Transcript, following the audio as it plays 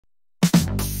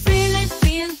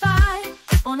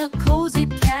on a cozy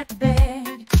cat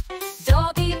bed.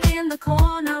 Doggy in the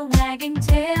corner, wagging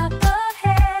tail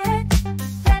ahead.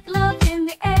 Pet love in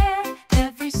the air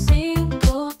every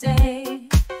single day.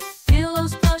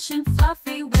 Pillows plush and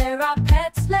fluffy where our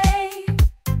pets lay.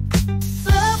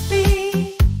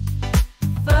 Fluffy,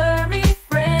 furry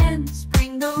friends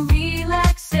bring the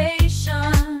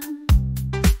relaxation.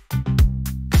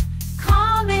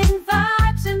 Calming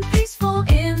vibes and peaceful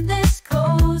in this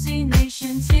cozy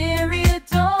nation's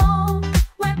dome,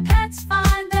 where pets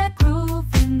find their groove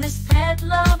in this pet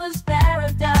lover's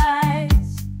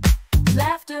paradise.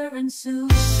 Laughter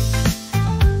ensues.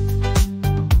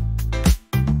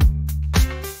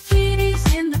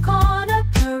 Kitties in the corner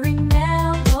purring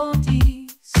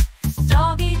melodies.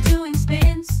 Doggy doing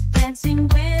spins, dancing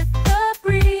with the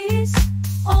breeze.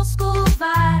 Old school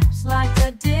vibes like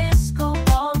a disco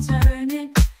ball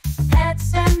turning.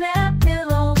 Pets and their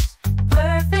pillows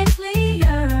perfectly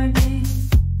yearning.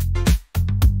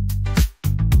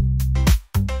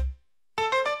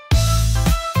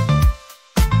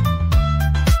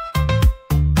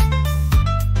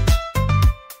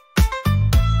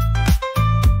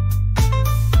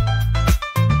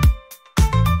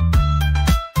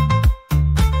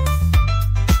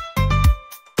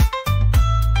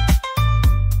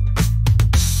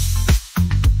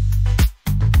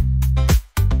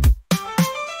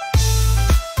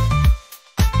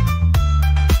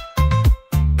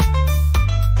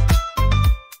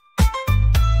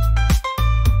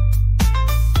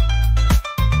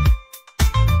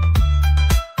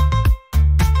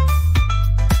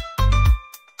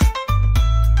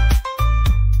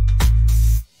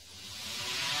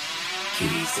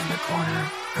 Kitties in the corner,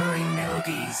 purring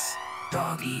melodies.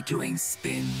 Doggy doing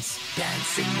spins,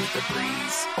 dancing with the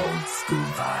breeze. Old school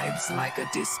vibes like a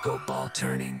disco ball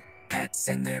turning. Pets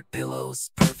and their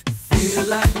pillows perfect.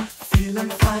 Feeling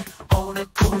fine on a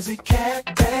cozy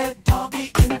cat bed.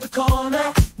 Doggy in the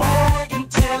corner, wagging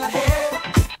tail ahead.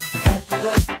 Pet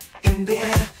love in the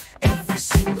air every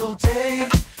single day.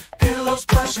 Pillows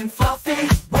plush and fluffy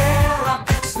where our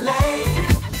pets lay.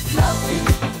 Fluffy,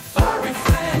 furry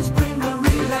friends bring the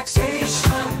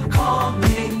relaxation.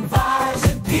 Calming vibes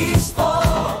and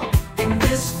peaceful in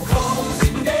this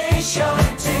cozy nation.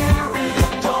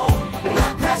 Dome,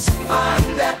 where pets find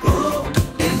their groove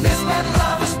in this pet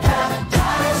lover's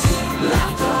paradise.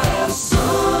 Laughter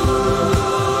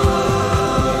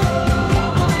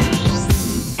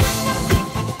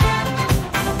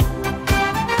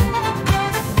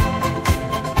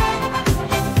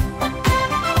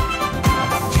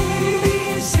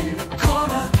Kitties in the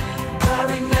corner,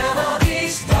 purring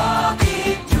melodies.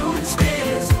 Doggy doing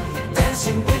spins,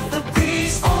 dancing with the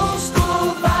breeze. Old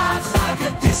school vibes like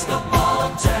a disco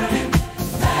ball turning.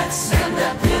 Pets and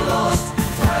their pillows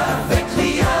perfectly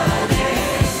yearning.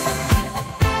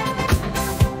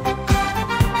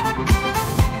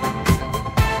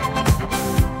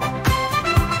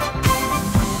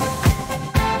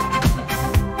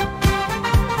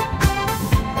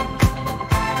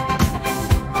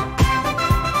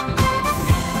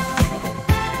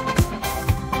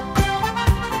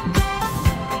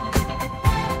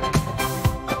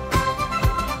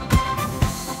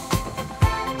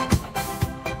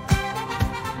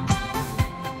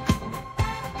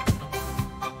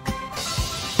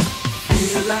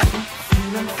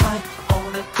 Feeling fine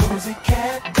on a cozy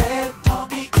cat bed.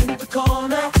 Doggy in the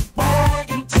corner,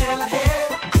 wagging tail ahead.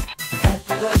 Pet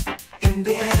love in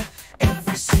the air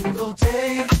every single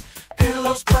day.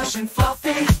 Pillows plush and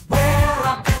fluffy